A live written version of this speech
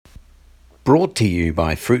Brought to you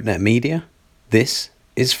by FruitNet Media, this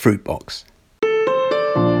is Fruitbox.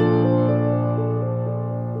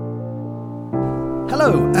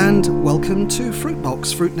 Hello and welcome to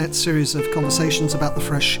Fruitbox, FruitNet's series of conversations about the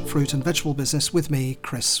fresh fruit and vegetable business with me,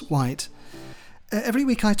 Chris White. Every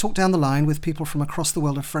week I talk down the line with people from across the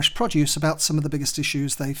world of fresh produce about some of the biggest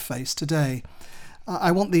issues they face today.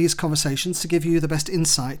 I want these conversations to give you the best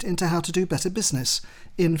insight into how to do better business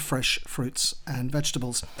in fresh fruits and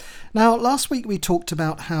vegetables. Now, last week we talked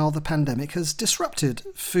about how the pandemic has disrupted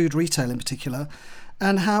food retail in particular,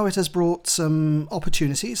 and how it has brought some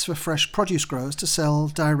opportunities for fresh produce growers to sell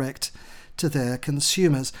direct to their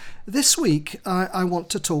consumers. This week I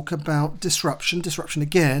want to talk about disruption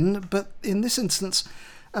again, but in this instance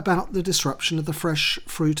about the disruption of the fresh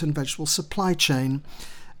fruit and vegetable supply chain.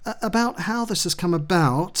 About how this has come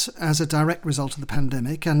about as a direct result of the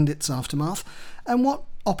pandemic and its aftermath, and what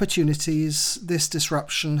opportunities this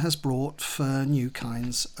disruption has brought for new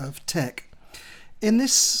kinds of tech. In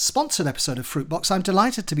this sponsored episode of Fruitbox, I'm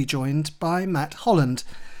delighted to be joined by Matt Holland,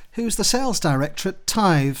 who's the sales director at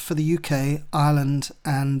TIVE for the UK, Ireland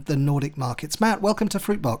and the Nordic markets. Matt, welcome to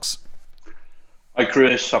Fruitbox. Hi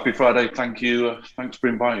Chris, happy Friday. Thank you. Thanks for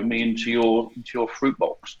inviting me into your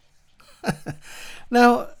Fruitbox.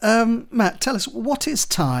 Now, Matt, tell us, what is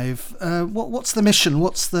TIVE? What's the mission?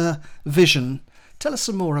 What's the vision? Tell us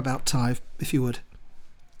some more about TIVE, if you would.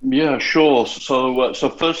 Yeah, sure. So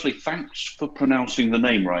firstly, thanks for pronouncing the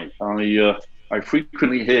name right. I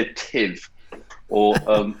frequently hear TIVE, or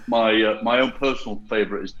my own personal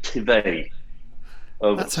favourite is TIVE.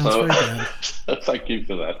 That sounds very good. Thank you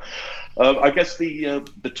for that. I guess the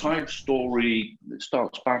TIVE story, it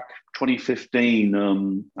starts back 2015.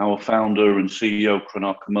 Our founder and CEO,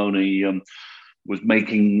 Kranar Kamoni, was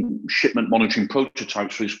making shipment monitoring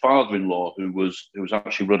prototypes for his father-in-law, who was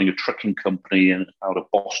actually running a trucking company out of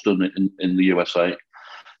Boston in the USA,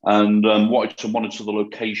 and wanted to monitor the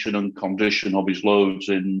location and condition of his loads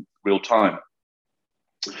in real time.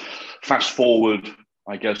 Fast forward,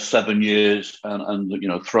 I guess, 7 years,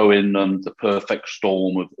 and throw in the perfect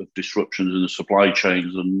storm of disruptions in the supply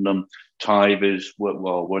chains, and TIVE is,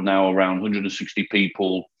 we're now around 160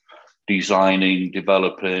 people designing,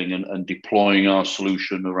 developing, and deploying our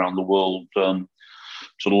solution around the world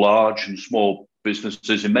to large and small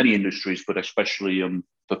businesses in many industries, but especially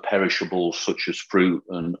for perishables such as fruit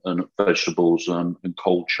and vegetables and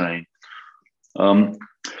cold chain. I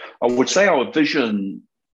would say our vision,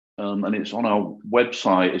 and it's on our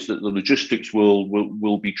website, is that the logistics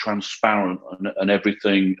will be transparent, and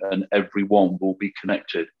everything and everyone will be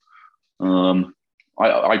connected.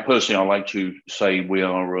 I personally like to say we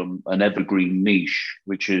are an evergreen niche,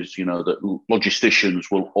 which is that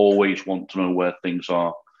logisticians will always want to know where things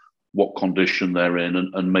are, what condition they're in,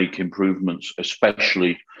 and make improvements,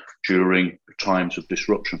 especially during times of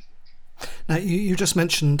disruption. Now, you just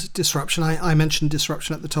mentioned disruption. I mentioned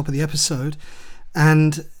disruption at the top of the episode,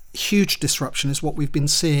 and huge disruption is what we've been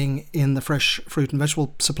seeing in the fresh fruit and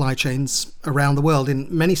vegetable supply chains around the world, in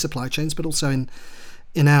many supply chains, but also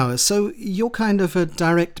in ours. So you're kind of a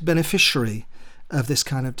direct beneficiary of this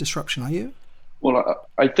kind of disruption, are you? Well,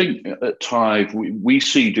 I think at TIVE, we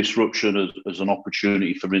see disruption as an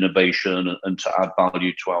opportunity for innovation and to add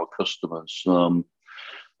value to our customers.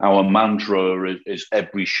 Our mantra is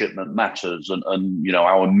every shipment matters, and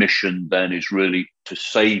our mission then is really to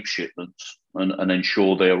save shipments and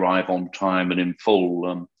ensure they arrive on time and in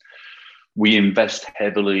full. We invest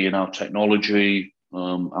heavily in our technology,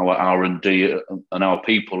 our R&D, and our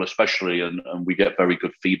people especially, and we get very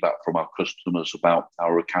good feedback from our customers about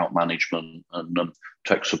our account management and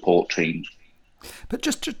tech support teams. But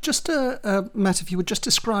just Matt, if you would just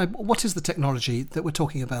describe, what is the technology that we're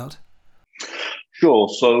talking about? Sure.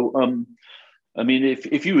 So,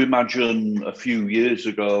 if you imagine a few years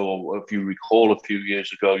ago, or if you recall a few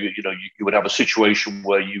years ago, you would have a situation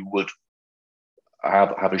where you would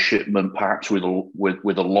have a shipment packed with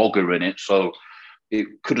a logger in it, so it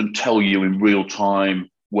couldn't tell you in real time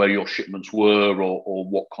where your shipments were or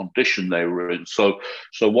what condition they were in. So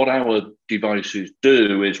what our devices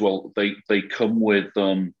do is, they come with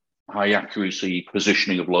high accuracy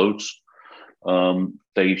positioning of loads.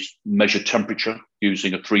 They measure temperature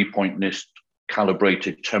using a 3-point NIST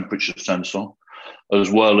calibrated temperature sensor,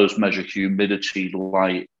 as well as measure humidity,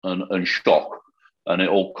 light, and shock. And it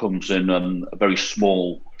all comes in a very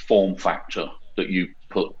small form factor that you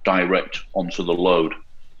put direct onto the load.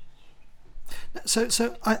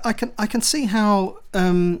 So I can see how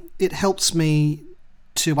it helps me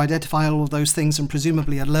to identify all of those things, and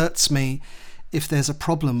presumably alerts me if there's a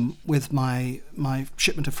problem with my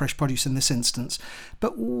shipment of fresh produce in this instance.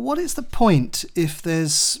 But what is the point if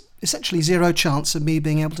there's essentially zero chance of me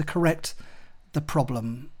being able to correct the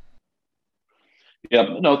problem. Yeah,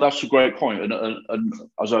 no, that's a great point. And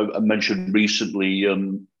as I mentioned recently,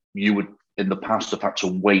 you would in the past have had to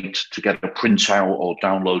wait to get a printout or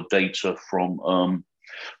download data from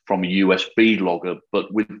a USB logger.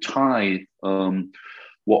 But with TIVE,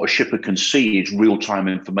 what a shipper can see is real-time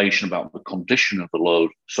information about the condition of the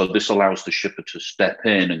load. So this allows the shipper to step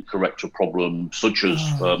in and correct a problem such as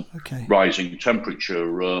Okay. rising temperature.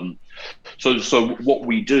 So what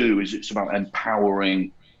we do is it's about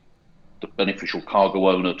empowering the beneficial cargo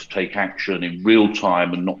owner to take action in real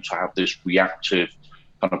time and not to have this reactive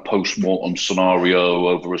kind of post-mortem scenario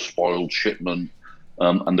over a spoiled shipment,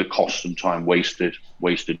 and the cost and time wasted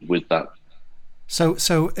with that.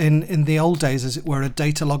 So in the old days, as it were, a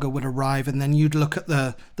data logger would arrive and then you'd look at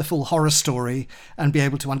the full horror story and be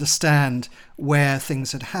able to understand where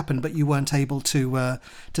things had happened, but you weren't able to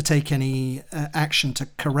take any action to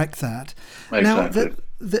correct that. Exactly.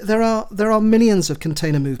 Now, there are millions of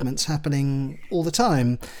container movements happening all the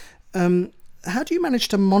time. How do you manage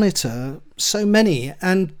to monitor so many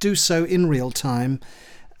and do so in real time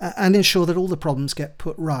and ensure that all the problems get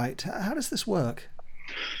put right? How does this work?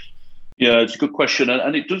 Yeah, it's a good question,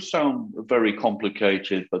 and it does sound very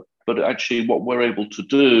complicated, but actually, what we're able to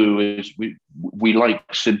do is we like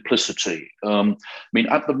simplicity. I mean,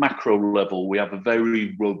 at the macro level, we have a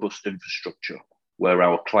very robust infrastructure where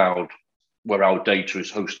our data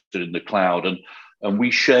is hosted in the cloud, and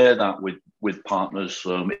we share that with partners.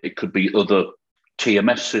 It could be other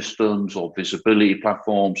TMS systems or visibility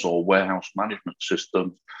platforms or warehouse management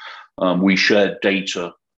systems. We share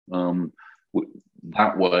data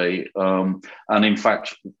that way. And in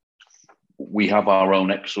fact, we have our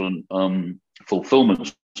own excellent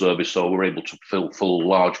fulfillment service, so we're able to fulfill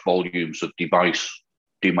large volumes of device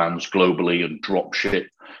demands globally and drop ship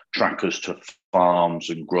trackers to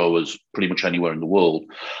farms and growers pretty much anywhere in the world.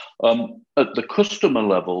 At the customer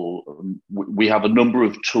level, we have a number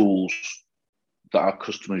of tools that our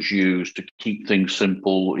customers use to keep things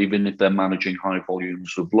simple, even if they're managing high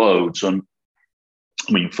volumes of loads. And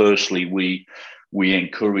I mean, firstly, we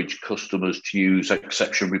encourage customers to use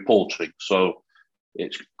exception reporting. So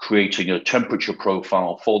it's creating a temperature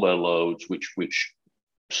profile for their loads, which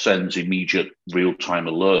sends immediate real-time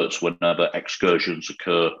alerts whenever excursions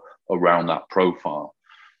occur around that profile.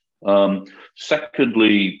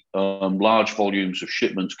 Secondly, large volumes of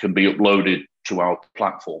shipments can be uploaded to our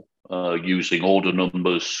platform using order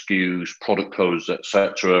numbers, SKUs, product codes,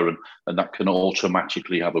 etc., and that can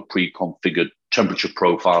automatically have a pre-configured temperature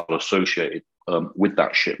profile associated with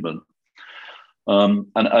that shipment. And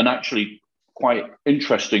actually, quite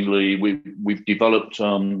interestingly, we've developed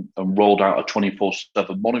and rolled out a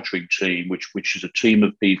 24/7 monitoring team, which is a team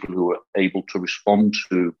of people who are able to respond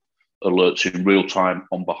to alerts in real time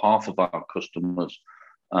on behalf of our customers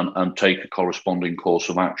and take a corresponding course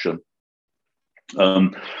of action.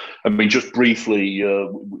 I mean, just briefly,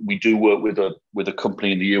 we do work with a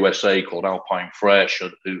company in the USA called Alpine Fresh,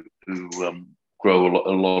 who grow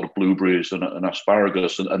a lot of blueberries and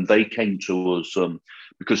asparagus, and they came to us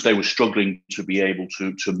because they were struggling to be able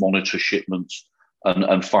to monitor shipments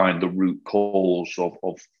and find the root cause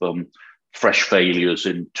of fresh failures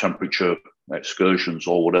in temperature excursions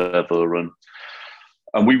or whatever,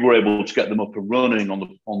 and we were able to get them up and running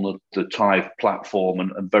on the TIVE platform,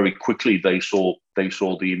 and very quickly they saw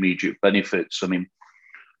the immediate benefits. I mean,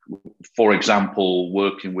 for example,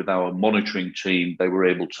 working with our monitoring team, they were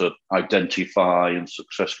able to identify and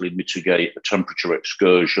successfully mitigate a temperature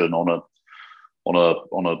excursion on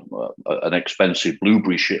an expensive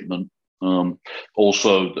blueberry shipment.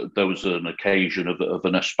 Also, there was an occasion of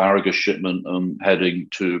an asparagus shipment heading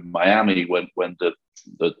to Miami when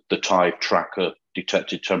the TIVE tracker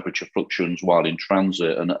detected temperature fluctuations while in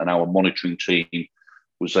transit, and our monitoring team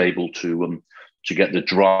was able to get the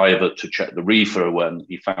driver to check the reefer when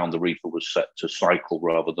he found the reefer was set to cycle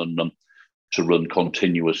rather than to run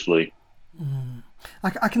continuously.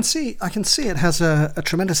 I can see it has a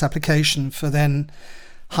tremendous application for then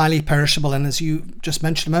highly perishable and, as you just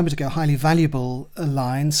mentioned a moment ago, highly valuable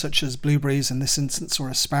lines such as blueberries in this instance or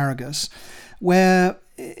asparagus, where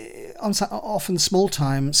often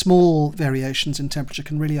small variations in temperature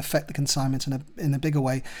can really affect the consignment in a bigger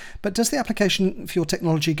way. But does the application for your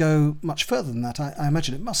technology go much further than that? I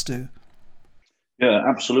imagine it must do. Yeah,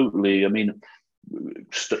 absolutely. I mean,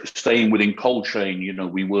 staying within cold chain,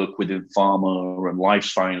 we work within pharma and life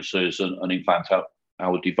sciences, and in fact,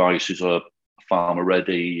 our devices are pharma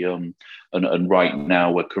ready. And right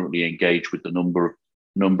now, we're currently engaged with a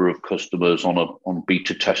number of customers on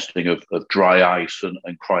beta testing of dry ice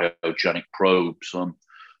and cryogenic probes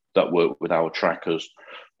that work with our trackers.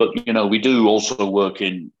 But, we do also work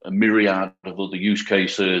in a myriad of other use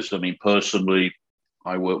cases. I mean, personally,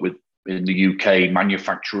 I work with, in the UK,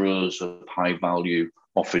 manufacturers of high-value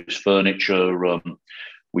office furniture.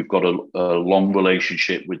 We've got a long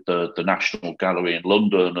relationship with the National Gallery in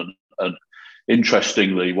London. And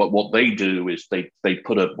interestingly, what they do is they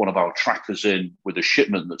put one of our trackers in with a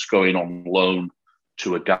shipment that's going on loan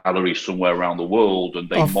to a gallery somewhere around the world. And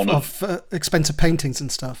they monitor expensive paintings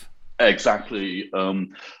and stuff. Exactly.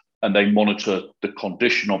 And they monitor the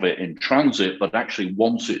condition of it in transit, but actually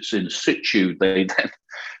once it's in situ, they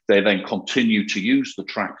then continue to use the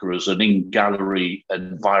tracker as an in-gallery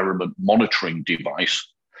environment monitoring device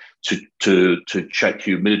to check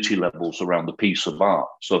humidity levels around the piece of art.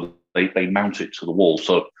 So they mount it to the wall.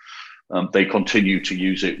 So they continue to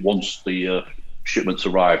use it once the shipments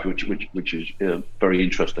arrive, which is very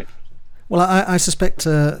interesting. Well, I suspect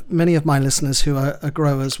many of my listeners who are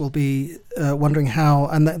growers will be wondering how,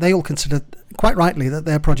 and they all consider quite rightly that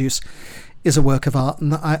their produce is a work of art,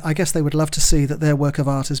 and I guess they would love to see that their work of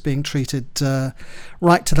art is being treated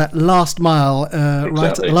right to that last mile,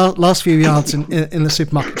 exactly. Right last few yards in the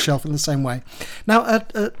supermarket shelf in the same way. Now,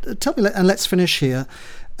 tell me, and let's finish here.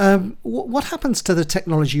 What happens to the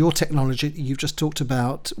technology, your technology that you've just talked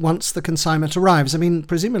about, once the consignment arrives? I mean,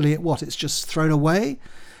 presumably, it's just thrown away?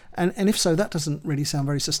 And if so, that doesn't really sound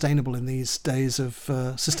very sustainable in these days of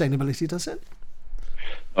sustainability, does it?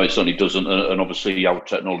 No, it certainly doesn't. And obviously, our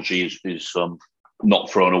technology is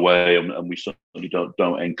not thrown away, and we certainly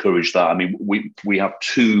don't encourage that. I mean, we have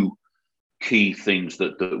two key things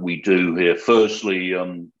that we do here. Firstly,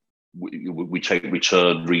 we take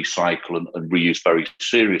return, recycle, and reuse very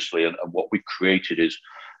seriously. And what we've created is,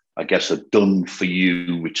 I guess, a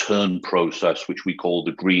done-for-you return process, which we call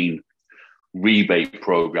the green rebate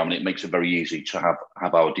program, and it makes it very easy to have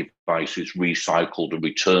our devices recycled and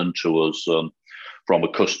returned to us from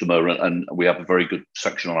a customer. And we have a very good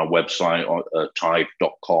section on our website,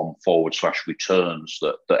 TIVE.com/returns,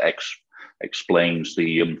 that explains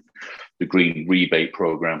the green rebate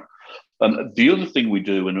program. The other thing we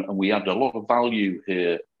do, and we add a lot of value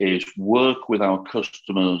here, is work with our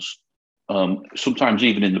customers, sometimes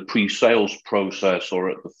even in the pre-sales process or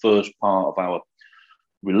at the first part of our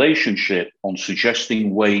relationship, on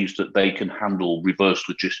suggesting ways that they can handle reverse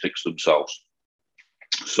logistics themselves.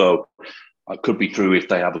 So it could be through if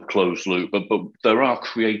they have a closed loop, but there are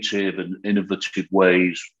creative and innovative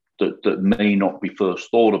ways that may not be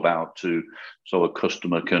first thought about so a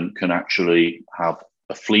customer can actually have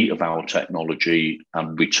a fleet of our technology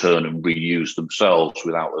and return and reuse themselves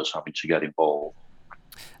without us having to get involved.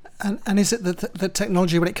 And is it that the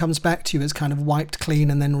technology, when it comes back to you, is kind of wiped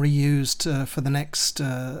clean and then reused for the next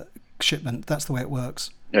shipment? That's the way it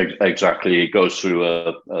works. Exactly. It goes through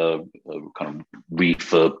a kind of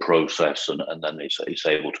refurb process, and then it's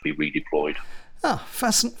able to be redeployed.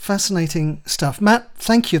 Fascinating stuff. Matt,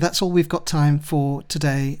 thank you. That's all we've got time for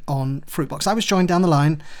today on Fruitbox. I was joined down the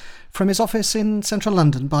line from his office in central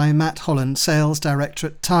London by Matt Holland, Sales Director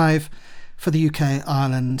at TIVE for the UK,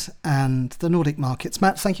 Ireland and the Nordic markets.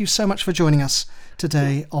 Matt, thank you so much for joining us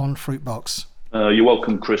today on Fruitbox. You're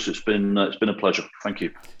welcome, Chris. It's been a pleasure. Thank you.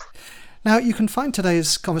 Now, you can find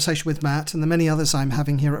today's conversation with Matt and the many others I'm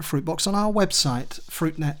having here at Fruitbox on our website,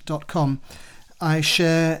 fruitnet.com. I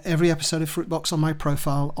share every episode of Fruitbox on my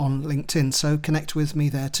profile on LinkedIn, so connect with me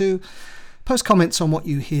there too. Post comments on what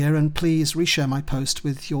you hear, and please reshare my post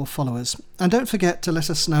with your followers. And don't forget to let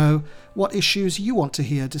us know what issues you want to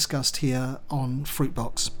hear discussed here on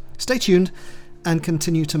Fruitbox. Stay tuned and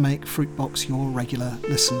continue to make Fruitbox your regular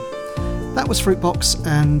listen. That was Fruitbox,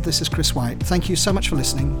 and this is Chris White. Thank you so much for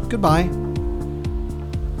listening. Goodbye.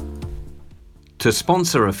 To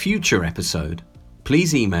sponsor a future episode,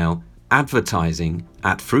 please email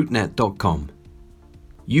advertising@fruitnet.com.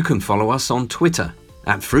 You can follow us on Twitter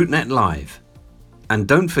 @FruitNetLive. And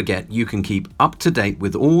don't forget, you can keep up to date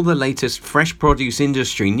with all the latest fresh produce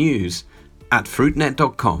industry news at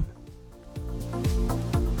fruitnet.com.